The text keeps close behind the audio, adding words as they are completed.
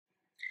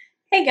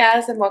Hey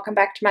guys, and welcome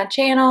back to my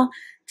channel.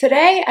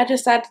 Today I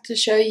decided to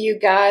show you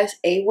guys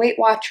a Weight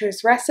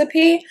Watchers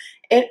recipe.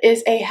 It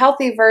is a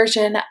healthy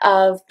version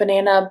of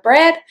banana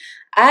bread.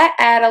 I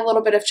add a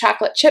little bit of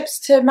chocolate chips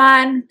to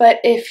mine, but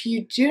if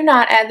you do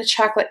not add the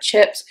chocolate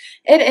chips,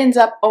 it ends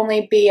up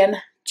only being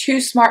 2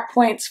 smart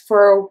points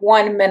for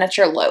 1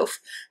 miniature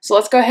loaf. So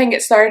let's go ahead and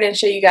get started and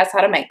show you guys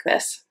how to make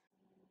this.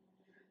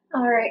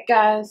 Alright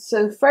guys,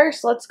 so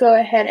first let's go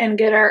ahead and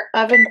get our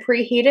oven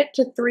preheated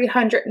to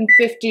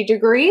 350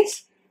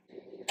 degrees.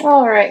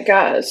 Alright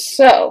guys,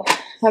 so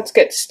let's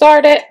get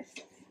started.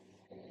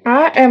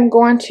 I am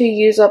going to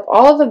use up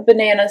all the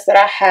bananas that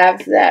I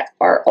have that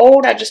are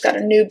old. I just got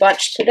a new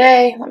bunch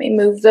today. Let me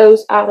move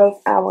those out of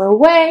our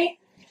way.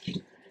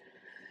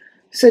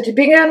 So to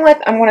begin with,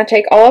 I'm going to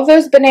take all of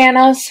those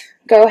bananas,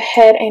 go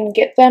ahead and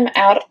get them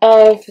out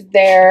of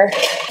their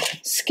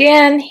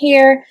skin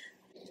here.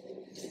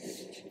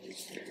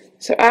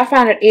 So I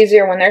find it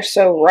easier when they're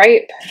so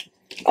ripe.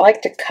 I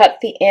like to cut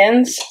the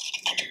ends.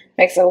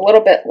 Makes it a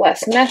little bit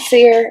less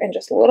messier and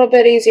just a little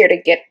bit easier to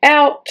get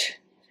out.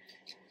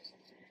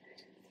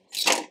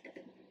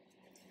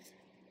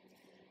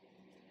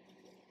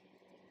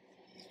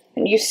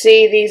 And you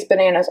see these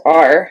bananas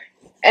are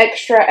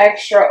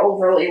extra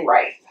overly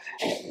ripe.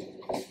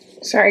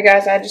 Sorry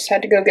guys, I just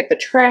had to go get the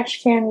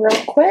trash can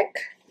real quick.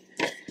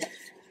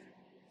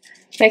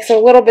 Makes it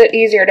a little bit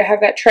easier to have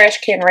that trash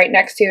can right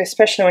next to you,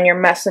 especially when you're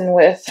messing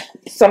with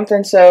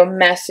something so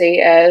messy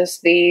as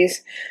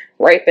these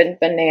ripened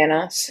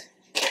bananas.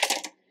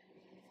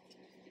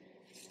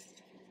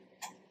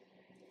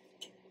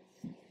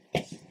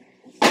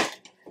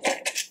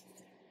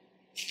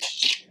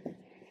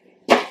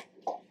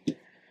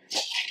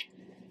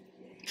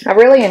 I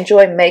really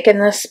enjoy making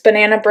this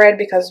banana bread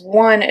because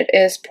 1, it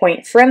is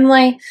point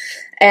friendly,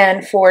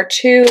 and for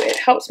 2, it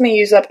helps me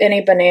use up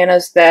any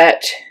bananas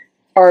that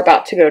are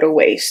about to go to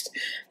waste,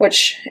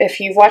 which if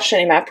you've watched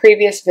any of my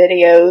previous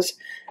videos,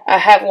 I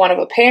have one of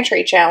a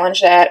pantry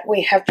challenge that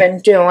we have been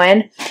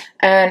doing,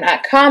 and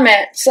I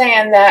comment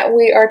saying that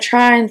we are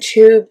trying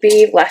to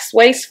be less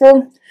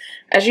wasteful.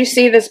 As you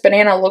see, this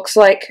banana looks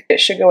like it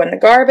should go in the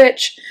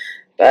garbage,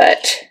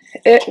 but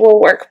it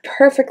will work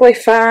perfectly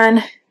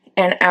fine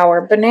in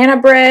our banana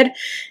bread.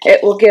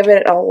 It will give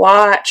it a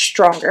lot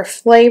stronger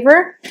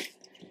flavor.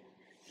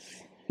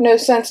 No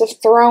sense of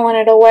throwing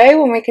it away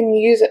when we can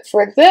use it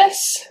for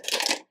this.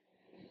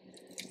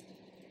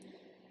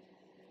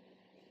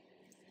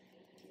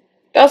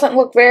 Doesn't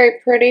look very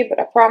pretty, but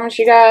I promise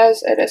you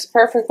guys it is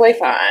perfectly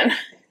fine.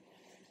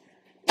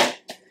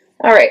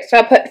 Alright, so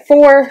I put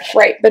 4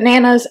 ripe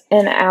bananas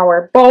in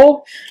our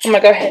bowl. I'm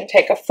going to go ahead and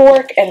take a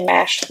fork and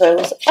mash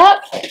those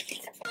up.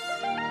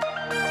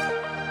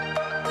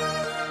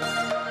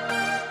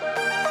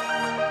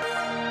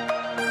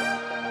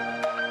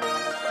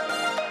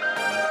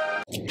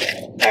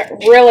 That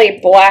really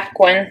black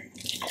one,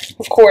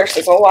 of course,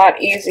 is a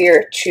lot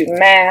easier to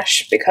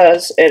mash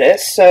because it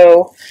is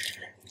so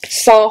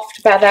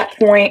soft by that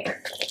point,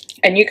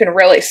 and you can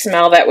really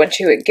smell that one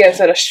too. It gives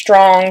it a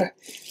strong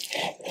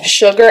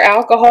sugar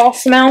alcohol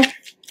smell.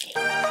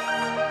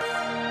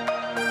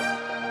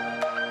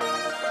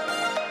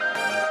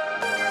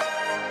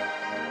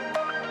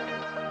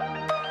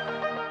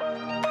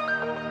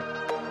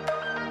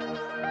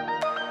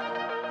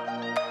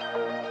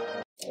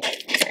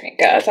 Alright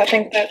guys, I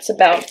think that's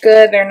about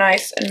good. They're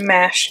nice and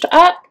mashed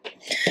up.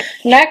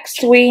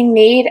 Next we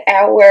need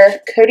our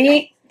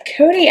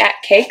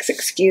Kodiak cakes,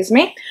 excuse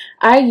me.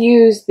 I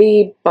use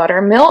the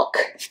buttermilk.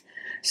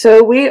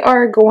 So we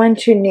are going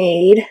to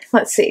need,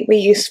 let's see, we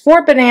used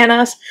 4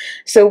 bananas.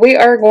 So we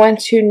are going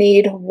to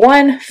need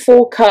 1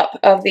 full cup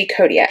of the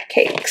Kodiak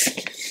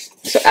cakes.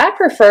 So I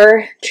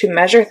prefer to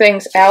measure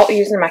things out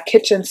using my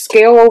kitchen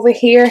scale over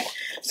here.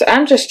 So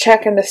I'm just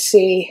checking to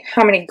see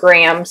how many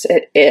grams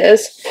it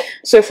is.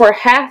 So for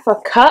half a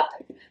cup,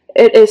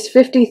 it is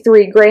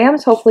 53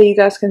 grams. Hopefully you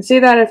guys can see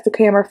that if the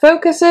camera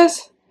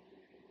focuses.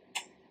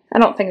 I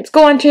don't think it's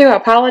going to. I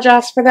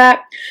apologize for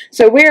that.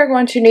 So we are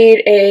going to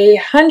need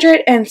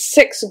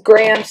 106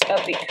 grams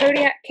of the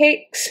Kodiak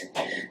cakes.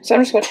 So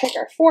I'm just going to take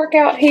our fork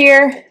out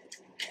here,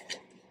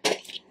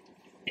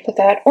 put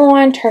that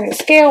on, turn the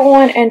scale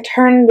on, and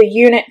turn the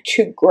unit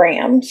to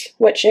grams,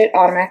 which it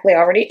automatically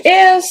already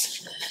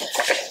is.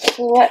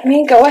 So let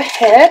me go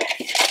ahead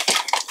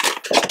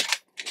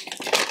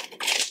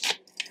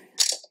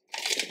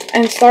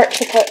and start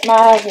to put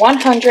my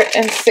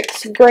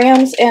 106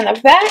 grams in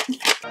of that.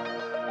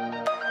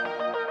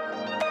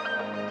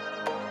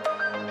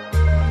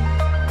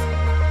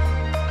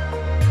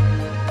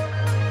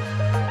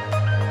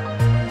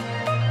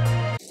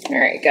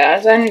 Alright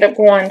guys, I ended up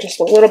going just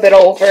a little bit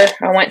over.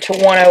 I went to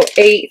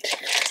 108,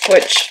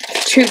 which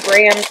 2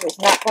 grams is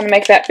not going to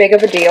make that big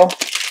of a deal.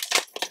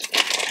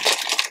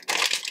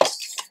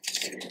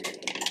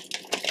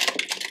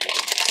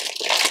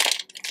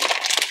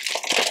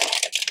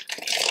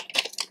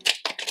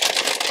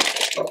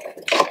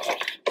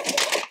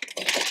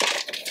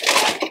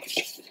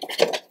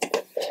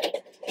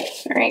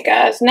 Alright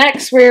guys,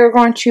 next we're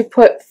going to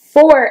put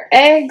 4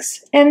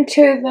 eggs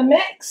into the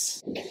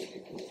mix. And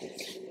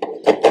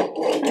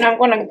I'm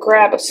going to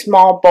grab a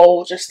small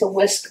bowl just to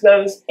whisk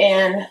those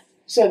in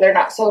so they're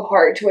not so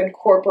hard to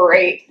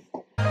incorporate.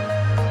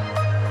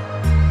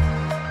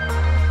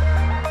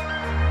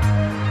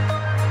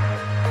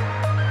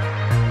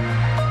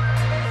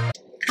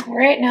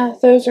 Alright, now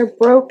that those are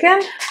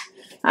broken,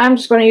 I'm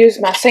just going to use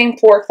my same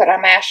fork that I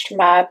mashed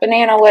my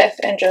banana with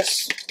and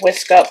just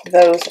whisk up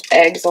those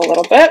eggs a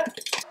little bit.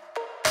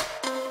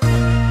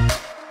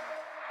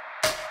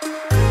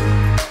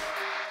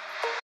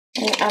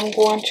 And I'm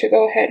going to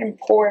go ahead and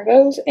pour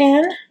those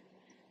in.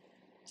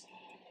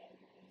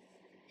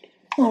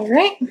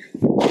 Alright.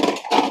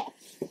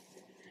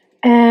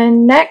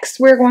 And next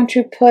we're going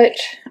to put,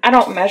 I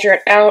don't measure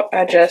it out,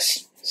 I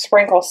just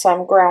sprinkle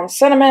some ground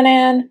cinnamon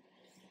in.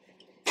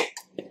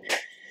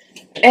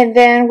 And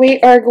then we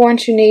are going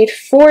to need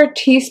 4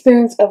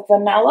 teaspoons of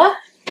vanilla.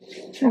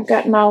 I've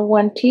got my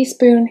 1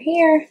 teaspoon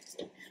here.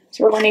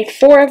 So we're going to need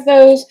 4 of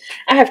those.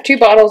 I have 2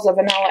 bottles of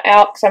vanilla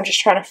out because I'm just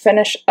trying to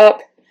finish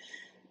up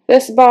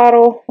this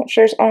bottle, which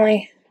there's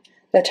only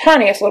the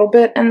tiniest little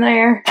bit in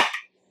there.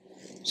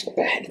 So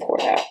go ahead and pour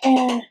that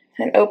in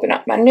and open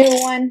up my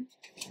new one.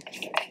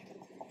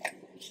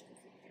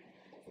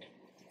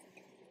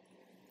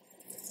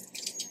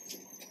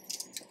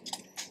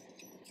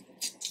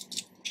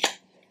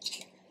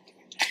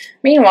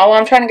 Meanwhile, while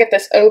I'm trying to get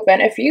this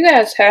open, if you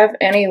guys have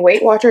any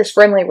Weight Watchers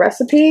friendly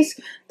recipes,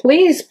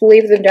 please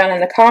leave them down in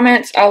the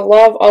comments. I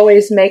love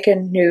always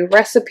making new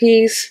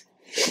recipes.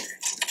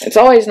 It's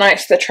always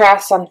nice to try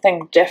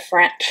something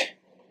different.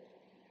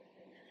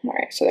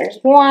 Alright, so there's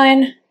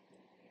 1,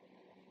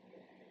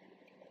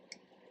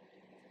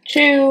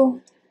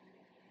 2,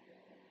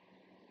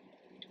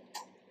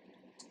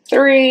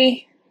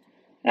 3.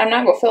 And I'm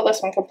not going to fill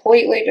this one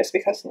completely just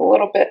because of the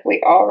little bit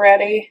we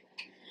already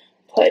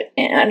put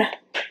in.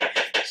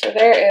 So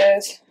there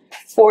is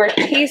 4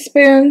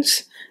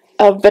 teaspoons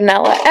of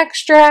vanilla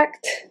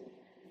extract.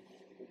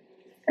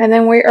 And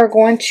then we are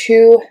going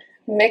to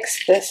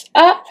mix this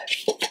up.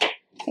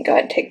 Go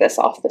ahead and take this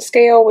off the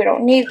scale. We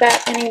don't need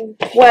that any.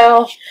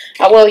 Well,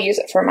 I will use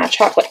it for my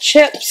chocolate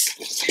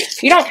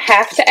chips. You don't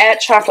have to add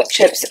chocolate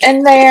chips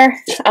in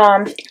there.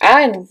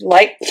 I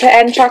like to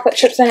add chocolate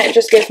chips in it. It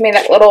just gives me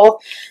that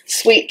little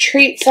sweet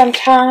treat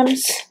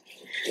sometimes.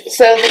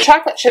 So the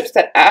chocolate chips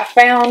that I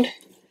found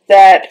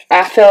that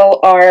I feel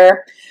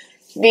are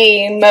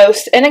the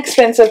most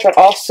inexpensive but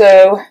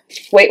also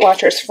Weight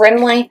Watchers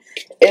friendly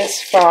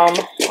is from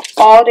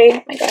Aldi.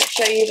 I'm going to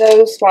show you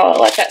those while I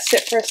let that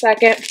sit for a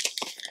second.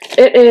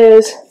 It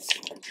is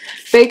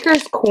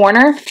Baker's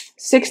Corner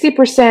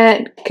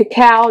 60%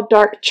 cacao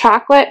dark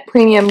chocolate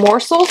premium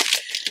morsels.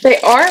 They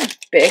are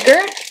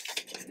bigger.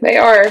 They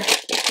are,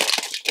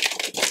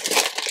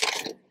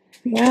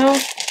 well,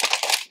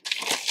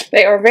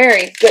 they are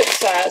very good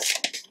size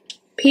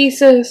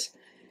pieces.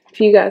 If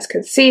you guys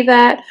can see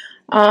that.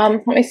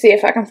 Let me see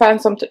if I can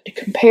find something to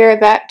compare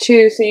that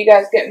to so you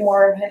guys get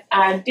more of an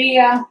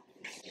idea.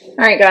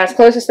 Alright guys,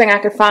 closest thing I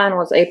could find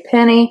was a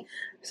penny.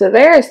 So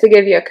there is to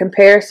give you a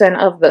comparison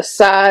of the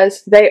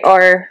size. They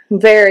are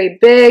very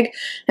big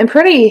and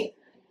pretty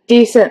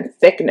decent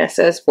thickness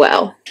as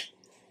well.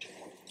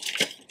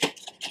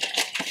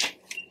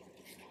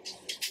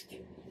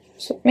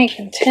 So let me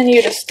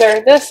continue to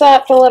stir this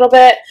up a little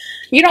bit.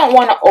 You don't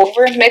want to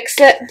over mix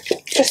it.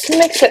 Just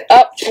mix it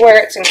up to where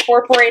it's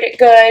incorporated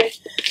good. I'm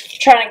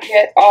trying to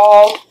get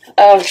all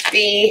of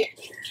the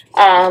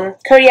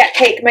Kodiak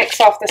Cake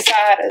mix off the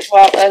side as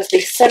well as the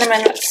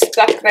cinnamon that's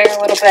stuck there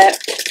a little bit.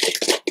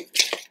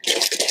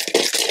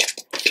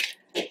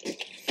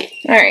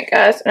 Alright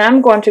guys, and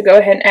I'm going to go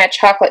ahead and add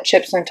chocolate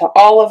chips into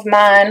all of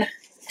mine.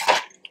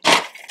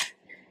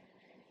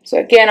 So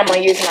again, I'm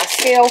going to use my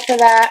scale for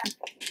that.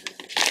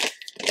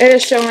 It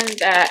is showing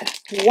that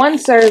 1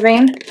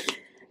 serving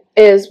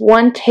is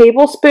 1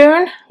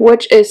 tablespoon,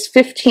 which is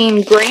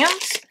 15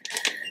 grams.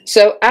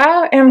 So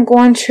I am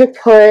going to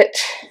put,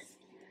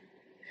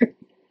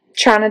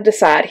 trying to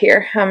decide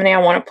here how many I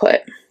want to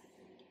put.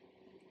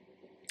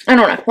 I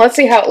don't know. Let's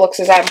see how it looks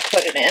as I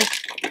put it in.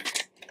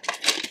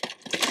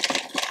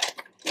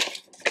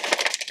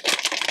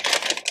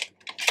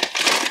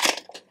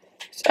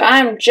 So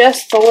I'm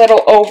just a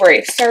little over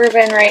a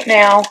serving right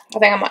now. I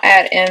think I'm going to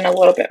add in a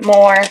little bit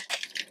more.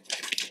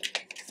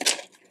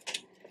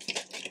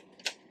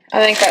 I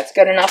think that's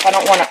good enough. I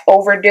don't want to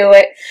overdo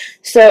it.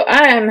 So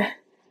I'm,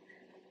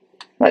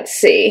 let's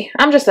see,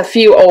 I'm just a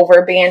few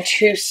over being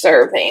 2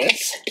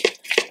 servings.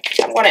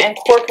 I'm going to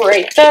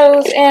incorporate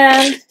those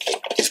in.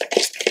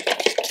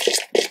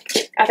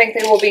 I think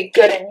they will be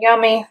good and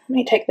yummy. Let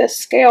me take this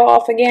scale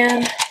off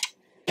again.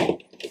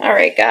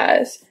 Alright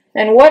guys.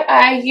 And what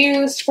I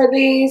use for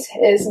these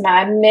is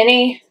my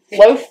mini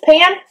loaf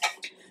pan.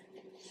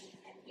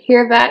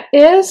 Here that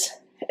is.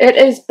 It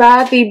is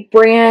by the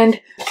brand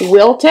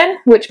Wilton,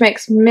 which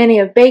makes many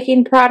of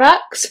baking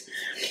products.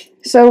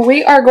 So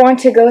we are going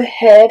to go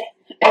ahead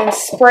and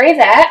spray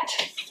that.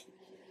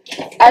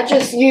 I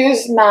just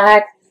use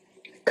my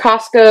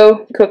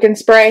Costco cooking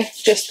spray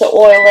just to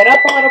oil it up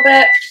a little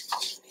bit.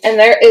 And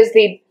there is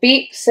the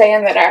beep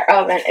saying that our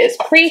oven is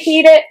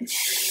preheated.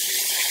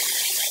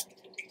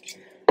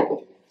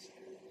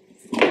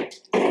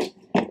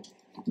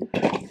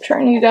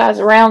 Turn you guys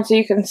around so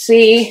you can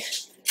see.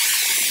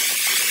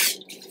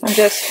 I'm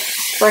just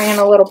spraying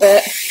a little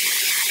bit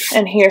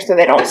in here so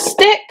they don't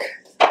stick.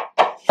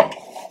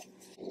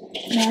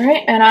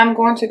 Alright, and I'm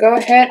going to go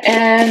ahead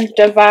and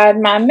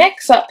divide my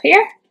mix up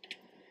here.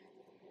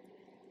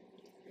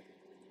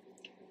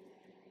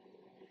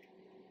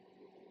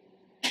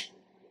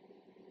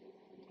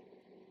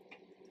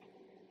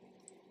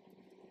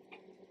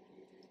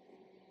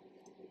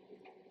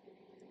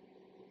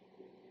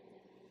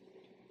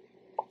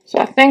 So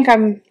I think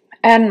I'm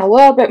adding a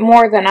little bit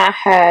more than I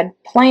had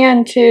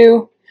planned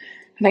to.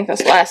 I think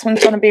this last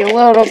one's going to be a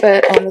little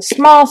bit on the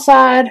small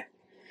side.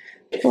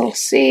 We'll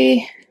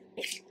see.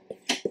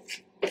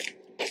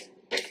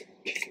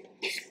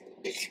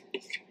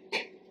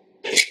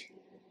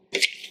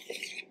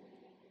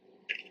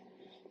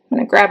 I'm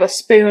going to grab a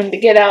spoon to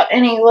get out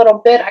any little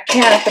bit I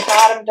can at the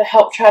bottom to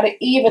help try to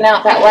even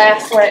out that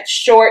last one. It's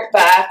short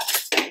by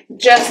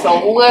just a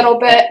little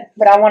bit,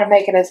 but I want to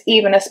make it as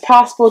even as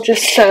possible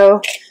just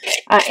so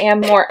I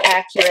am more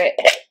accurate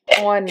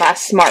on my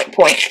smart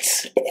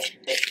points.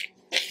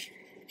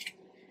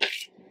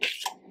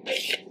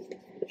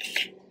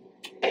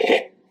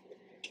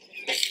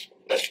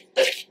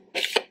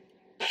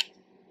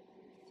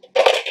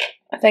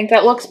 I think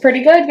that looks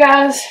pretty good,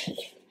 guys.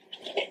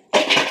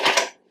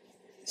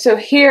 So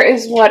here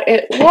is what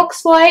it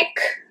looks like.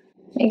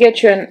 Let me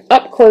get you an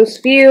up-close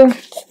view.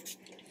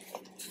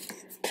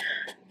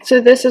 So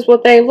this is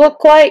what they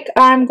look like.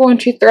 I'm going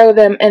to throw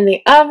them in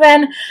the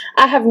oven.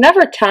 I have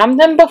never timed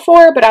them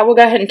before, but I will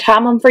go ahead and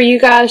time them for you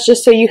guys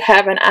just so you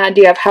have an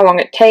idea of how long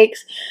it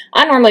takes.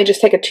 I normally just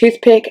take a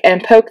toothpick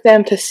and poke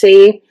them to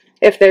see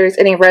if there's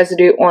any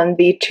residue on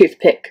the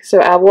toothpick. So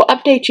I will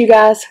update you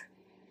guys.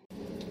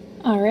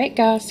 Alright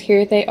guys,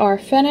 here they are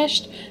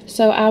finished.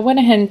 So I went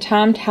ahead and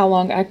timed how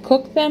long I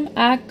cooked them.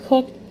 I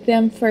cooked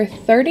them for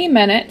 30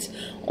 minutes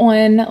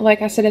on,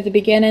 like I said at the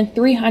beginning,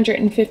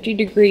 350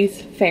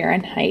 degrees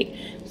Fahrenheit.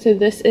 So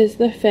this is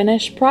the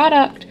finished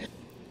product.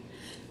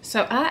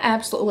 So I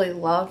absolutely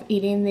love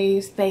eating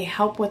these. They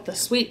help with the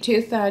sweet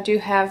tooth that I do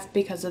have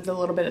because of the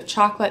little bit of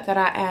chocolate that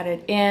I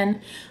added in.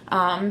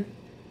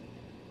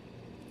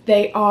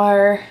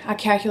 I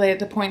calculated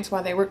the points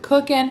while they were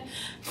cooking.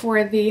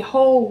 For the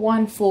whole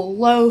one full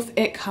loaf,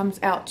 it comes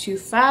out to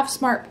 5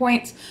 smart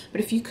points. But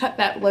if you cut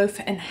that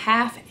loaf in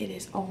half, it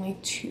is only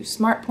 2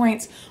 smart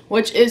points,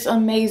 which is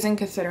amazing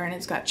considering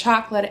it's got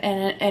chocolate in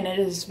it and it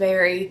is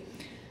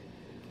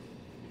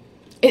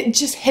it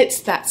just hits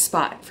that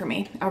spot for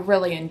me. I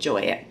really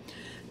enjoy it.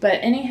 But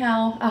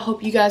anyhow, I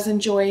hope you guys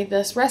enjoy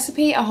this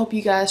recipe. I hope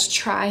you guys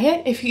try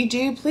it. If you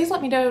do, please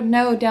let me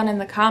know down in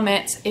the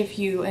comments if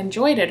you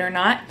enjoyed it or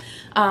not.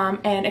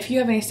 And if you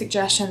have any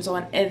suggestions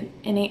on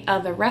any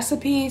other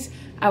recipes,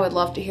 I would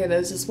love to hear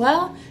those as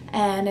well.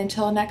 And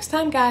until next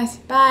time, guys,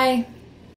 bye.